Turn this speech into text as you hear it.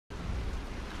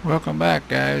Welcome back,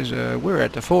 guys. We're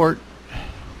at the fort,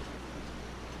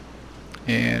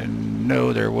 and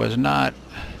no, there was not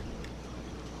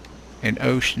an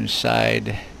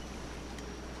oceanside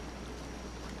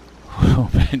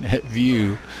open that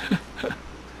view.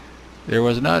 There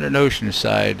was not an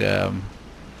oceanside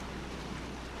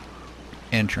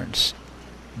entrance,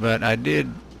 but I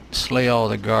did slay all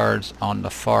the guards on the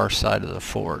far side of the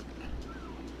fort.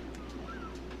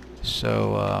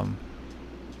 So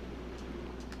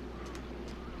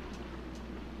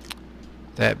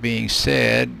that being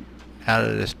said, out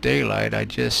of this daylight, I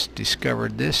just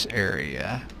discovered this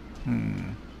area.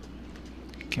 Can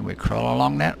we crawl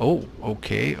along that? Oh,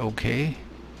 okay, okay.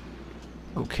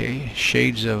 Okay,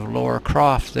 shades of Laura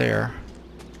Croft there.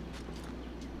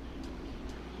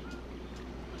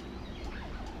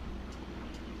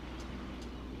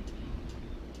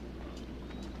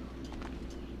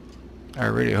 I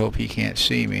really hope he can't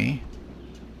see me.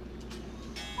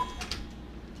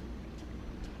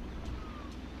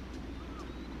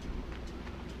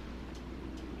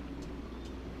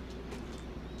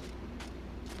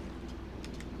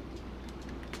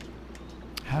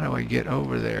 How do I get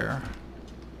over there?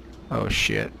 Oh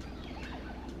shit.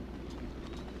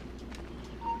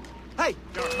 Hey,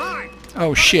 you're mine.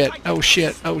 Oh shit, oh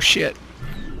shit, oh shit.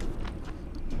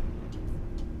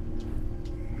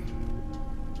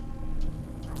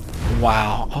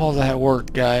 Wow, all that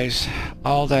work, guys.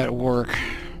 All that work.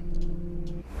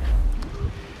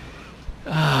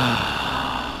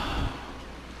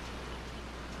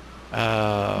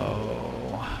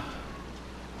 Oh.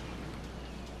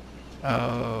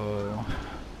 Oh.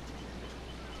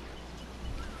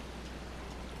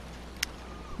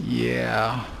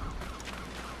 Yeah.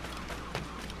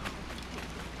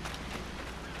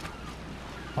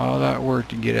 All that work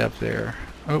to get up there.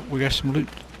 Oh, we got some loot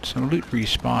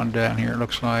respawn down here, it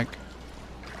looks like.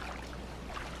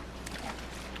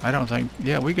 I don't think,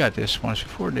 yeah, we got this once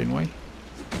before, didn't we?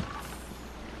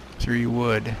 3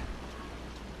 wood.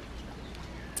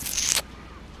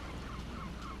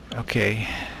 Okay.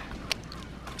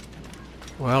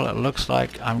 Well, it looks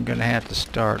like I'm gonna have to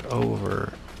start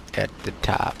over at the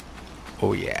top.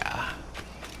 Oh yeah.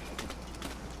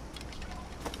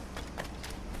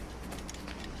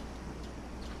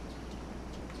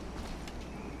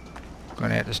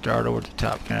 Gonna have to start over at the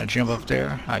top. Can I jump up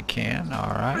there? I can.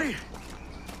 Alright.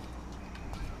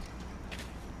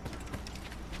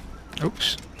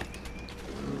 Oops.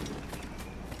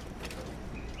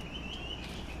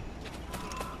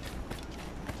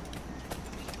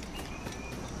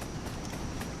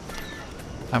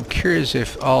 I'm curious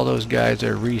if all those guys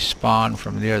are respawned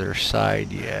from the other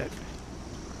side yet.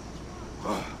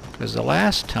 Because the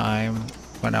last time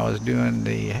when I was doing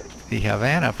the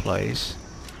Havana place,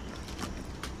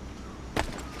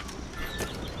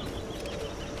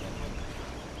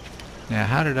 now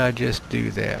how did I just do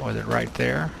that? Was it right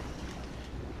there?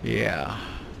 Yeah.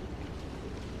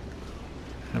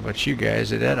 How about you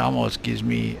guys? That almost gives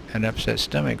me an upset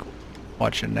stomach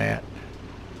watching that.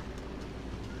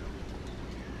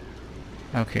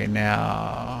 Okay,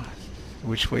 now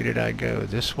which way did I go?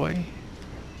 This way?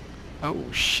 Oh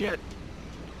shit.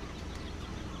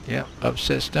 Yep,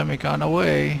 upset stomach on the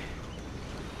way.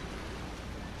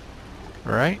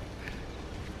 Right?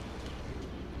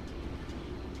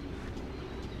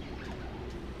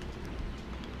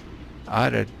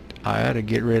 I ought to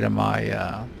get rid of my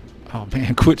oh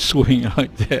man, quit swinging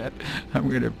like that. I'm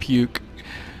gonna puke.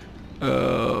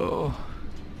 Oh.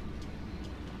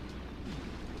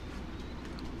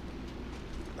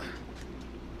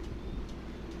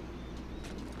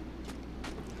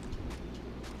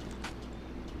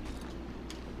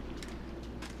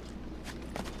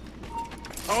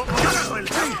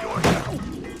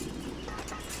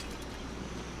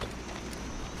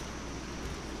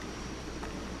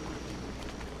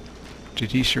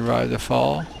 Did he survive the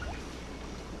fall?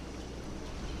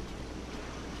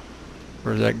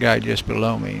 Or is that guy just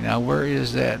below me? Now where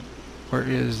is that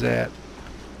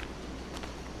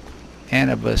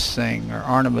Anubis thing or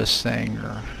Arnibus thing,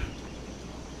 or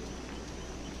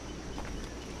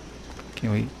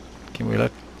can we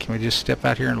look, can we just step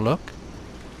out here and look?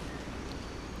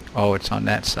 Oh, it's on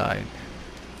that side.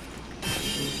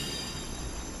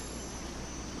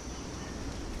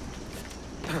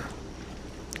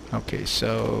 Okay,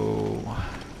 so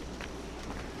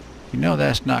you know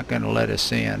that's not going to let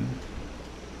us in.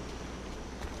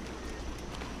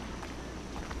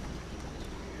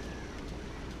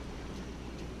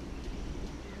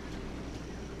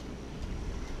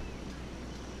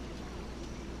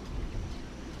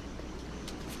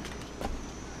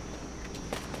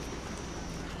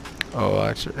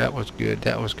 Oh, that was good.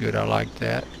 That was good. I like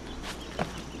that.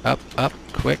 Up, up,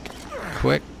 quick,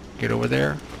 quick. Get over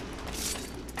there.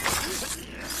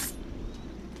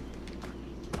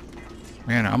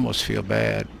 Man, I almost feel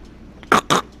bad.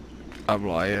 I'm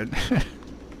lying.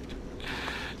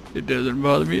 It doesn't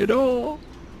bother me at all.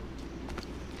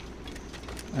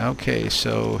 Okay,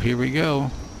 so here we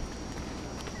go.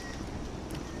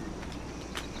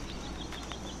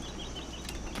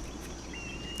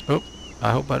 Oh,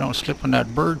 I hope I don't slip on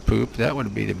that bird poop. That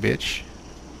would be the bitch.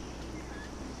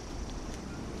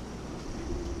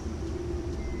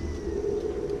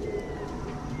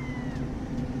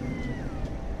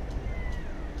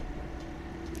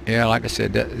 Yeah, like I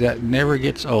said, that never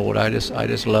gets old. I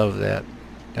just love that.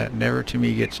 That never to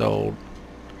me gets old.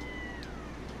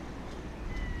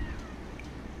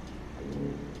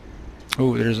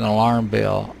 Oh, there's an alarm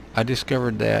bell. I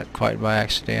discovered that quite by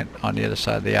accident on the other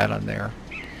side of the island there.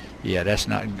 Yeah, that's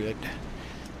not good.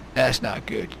 That's not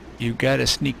good. You gotta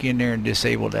sneak in there and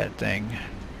disable that thing.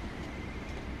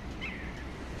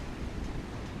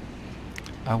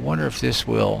 I wonder if this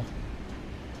will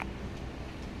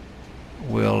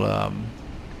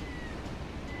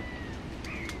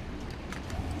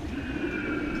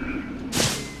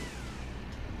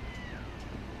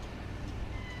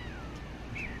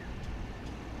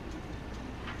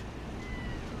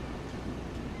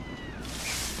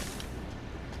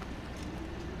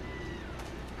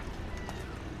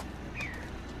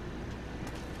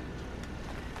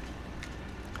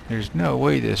there's no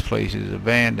way this place is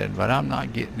abandoned, but I'm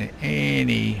not getting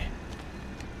any.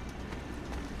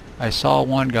 I saw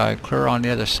one guy clear on the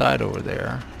other side over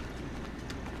there.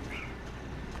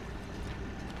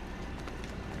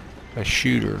 A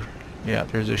shooter. Yeah,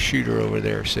 there's a shooter over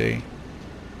there, see?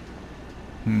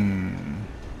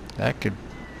 That could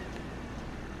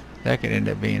end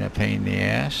up being a pain in the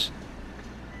ass.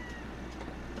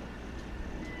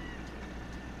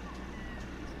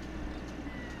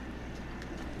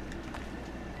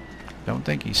 Don't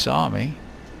think he saw me.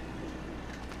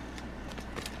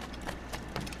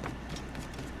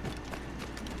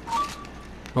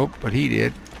 Oh, but he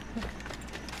did.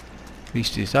 At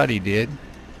least he thought he did.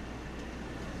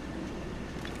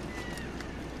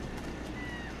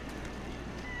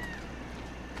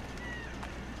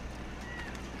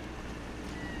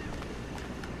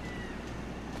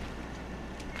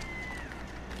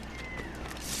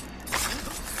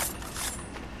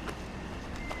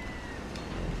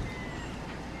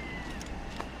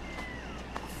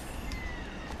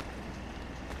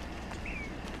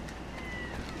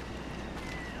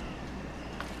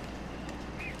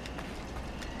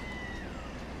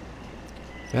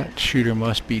 That shooter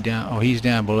must be down. Oh, he's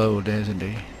down below, isn't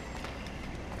he?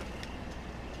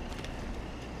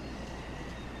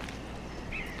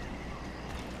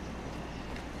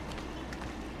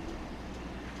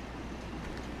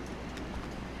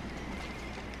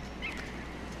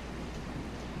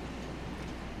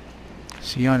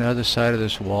 Is he on the other side of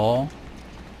this wall?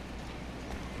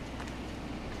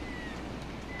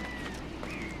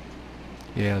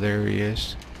 Yeah, there he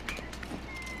is.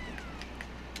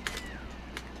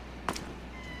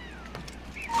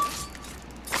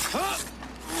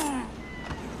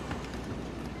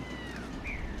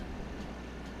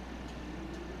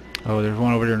 Oh, there's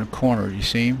one over there in the corner. Do you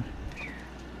see him?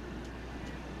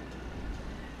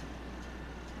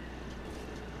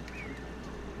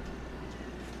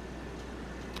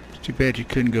 It's too bad you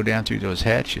couldn't go down through those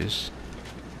hatches.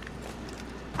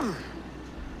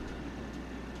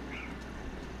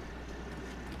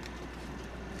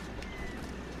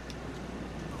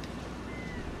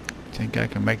 Think I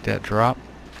can make that drop?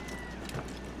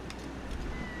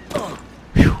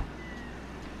 Whew.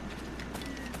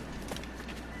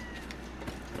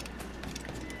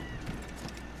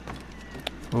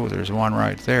 Oh, there's one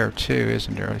right there too,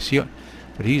 isn't there? See,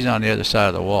 but he's on the other side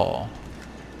of the wall,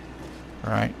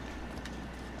 right?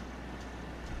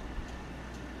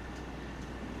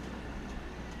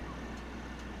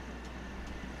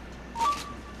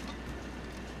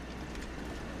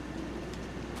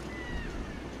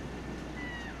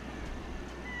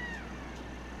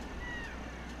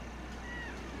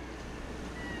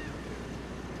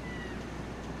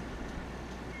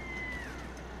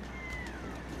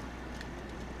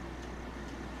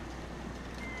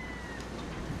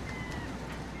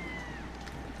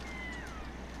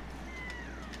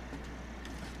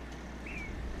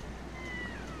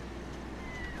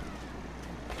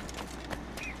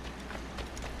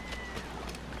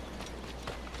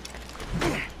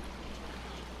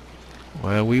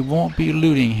 Well, we won't be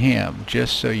looting him,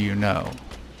 just so you know.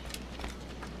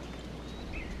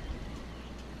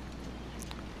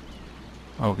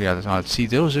 Oh yeah, see,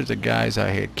 those are the guys I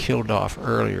had killed off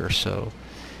earlier, so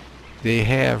they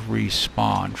have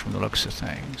respawned from the looks of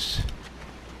things.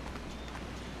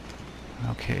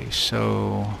 Okay,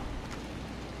 so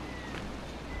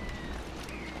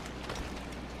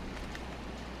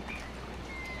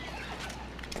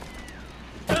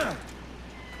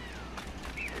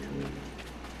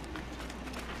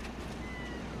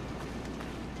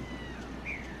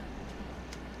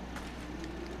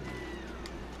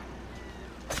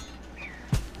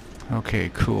okay,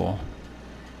 cool.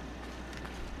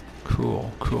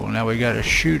 Cool. Now we got a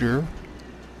shooter.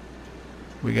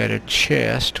 We got a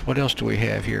chest. What else do we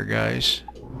have here, guys?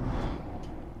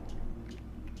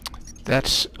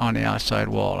 That's on the outside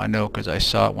wall. I know because I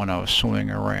saw it when I was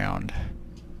swinging around.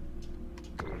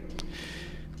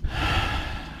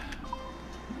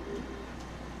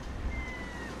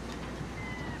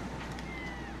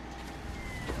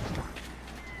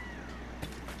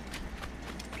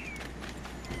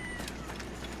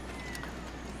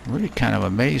 I'm really kind of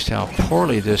amazed how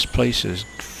poorly this place is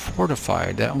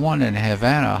fortified. That one in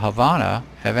Havana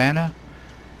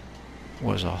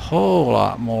was a whole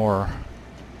lot more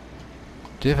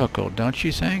difficult, don't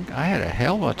you think? I had a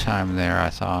hell of a time there, I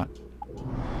thought.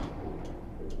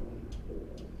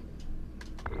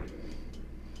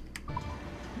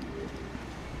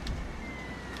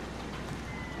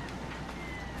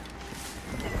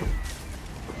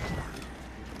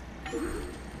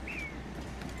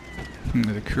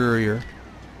 The courier.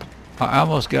 I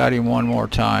almost got him one more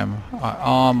time. I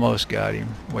almost got him.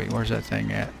 Wait, where's that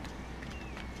thing at?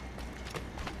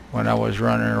 When I was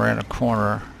running around a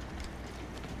corner.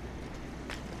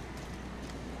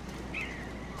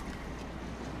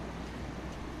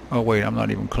 Oh wait, I'm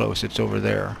not even close. It's over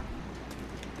there.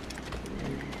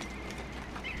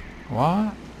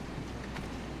 What?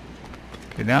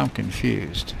 Okay, now I'm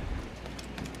confused.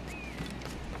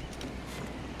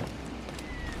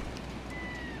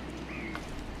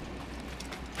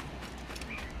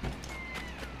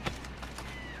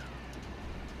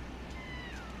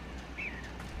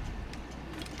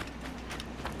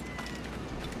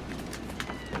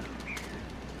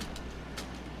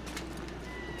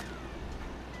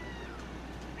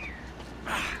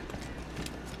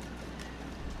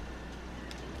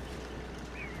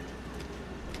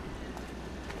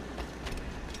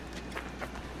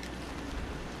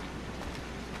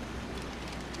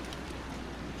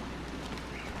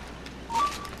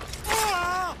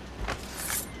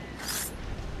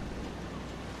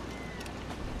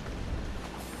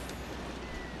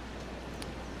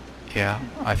 Yeah,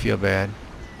 I feel bad.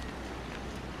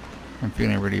 I'm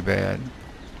feeling really bad.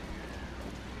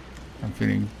 I'm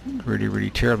feeling really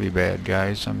terribly bad,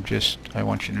 guys. I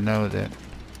want you to know that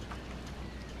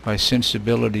my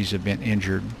sensibilities have been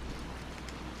injured.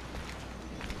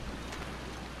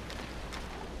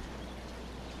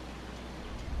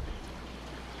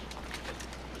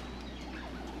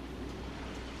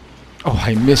 Oh,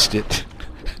 I missed it.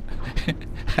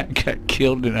 I got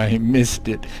killed and I missed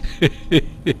it.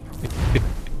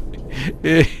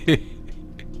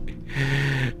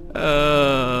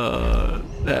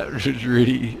 That was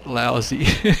really lousy.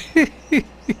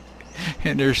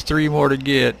 And there's 3 more to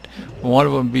get. One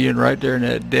of them being right there in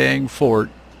that dang fort,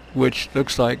 which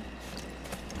looks like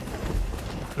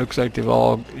they've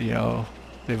all, you know,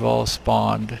 they've all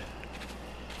spawned.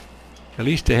 At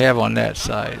least they have on that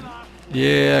side.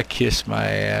 Yeah, kiss my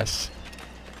ass.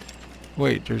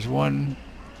 Wait, there's one.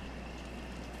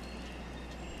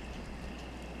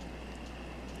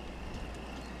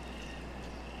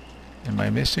 Am I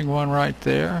missing one right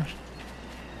there?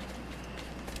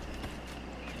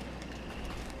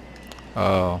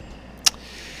 Oh.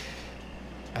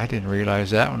 I didn't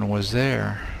realize that one was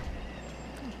there.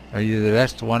 Or either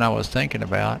that's the one I was thinking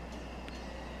about.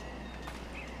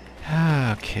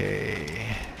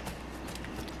 Okay.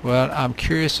 Well, I'm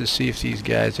curious to see if these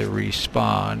guys have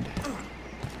respawned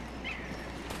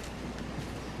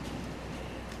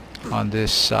on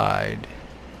this side,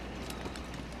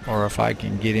 or if I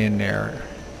can get in there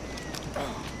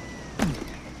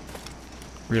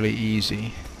really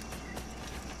easy.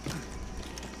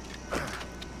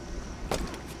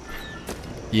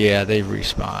 Yeah, they've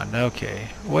respawned. Okay.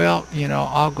 Well, you know,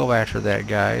 I'll go after that,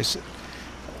 guys.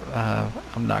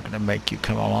 I'm not going to make you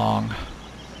come along.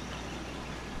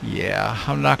 Yeah,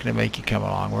 I'm not going to make you come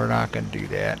along. We're not going to do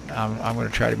that. I'm going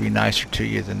to try to be nicer to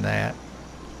you than that.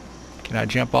 Can I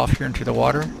jump off here into the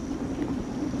water?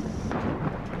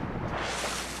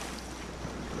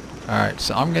 Alright,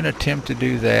 so I'm going to attempt to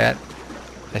do that.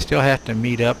 I still have to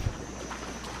meet up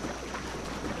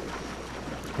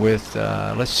with,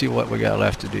 let's see what we got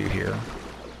left to do here.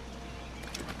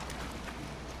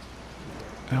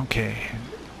 Okay.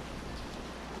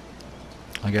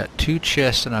 I got 2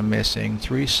 chests that I'm missing,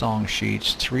 3 song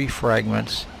sheets, 3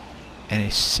 fragments, and a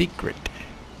secret.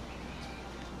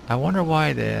 I wonder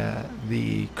why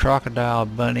the crocodile,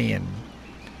 bunny, and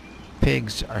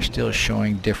pigs are still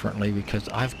showing differently, because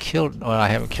I've killed, well, I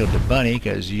haven't killed the bunny,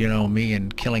 because you know me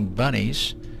and killing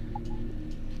bunnies.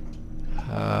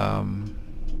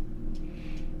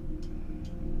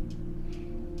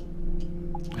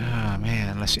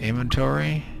 Man, let's see,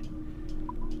 inventory,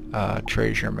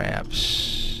 treasure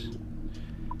maps,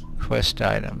 quest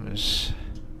items,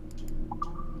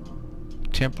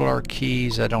 Templar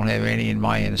keys. I don't have any. In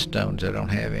Mayan stones, I don't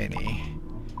have any.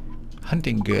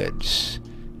 Hunting goods.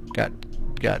 Got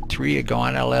 3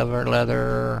 iguana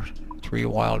leather, 3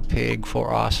 wild pig,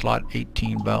 4 ocelot,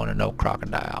 18 bone, and no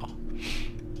crocodile.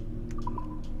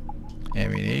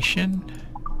 Ammunition.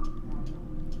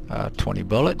 20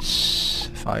 bullets,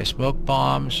 5 smoke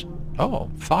bombs.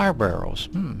 Oh, fire barrels.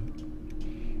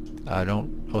 I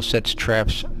don't. Oh, sets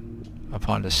traps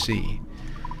upon the sea.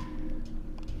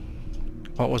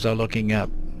 What was I looking up?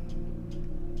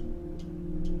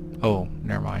 Oh,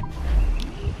 never mind.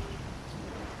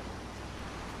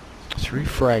 3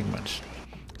 fragments.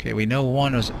 Okay, we know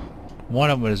one of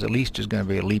them is at least is going to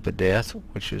be a leap of death,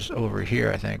 which is over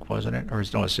here, I think, wasn't it? Or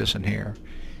is no, it's this in here.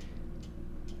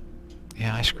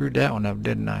 Yeah, I screwed that one up,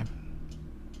 didn't I?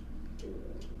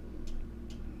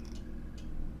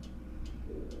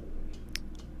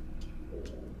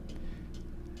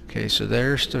 Okay, so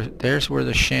there's where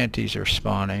the shanties are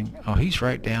spawning. Oh, he's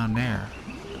right down there.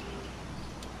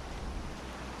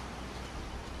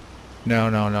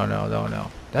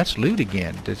 No. That's loot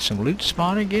again. Did some loot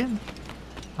spawn again?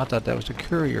 I thought that was a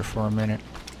courier for a minute.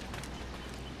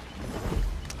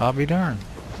 I'll be darned.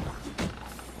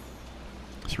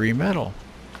 3 metal.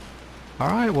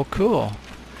 Alright, well, cool.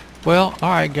 Well,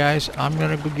 alright guys, I'm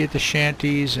gonna go get the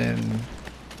shanties, and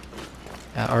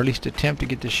or at least attempt to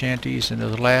get the shanties and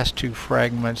those last 2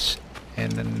 fragments,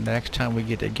 and then the next time we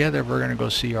get together we're gonna go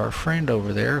see our friend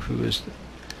over there who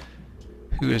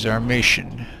is our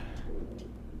mission.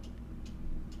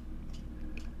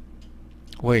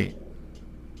 Wait.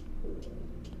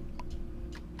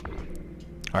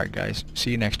 Alright guys,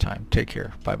 see you next time. Take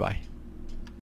care. Bye bye.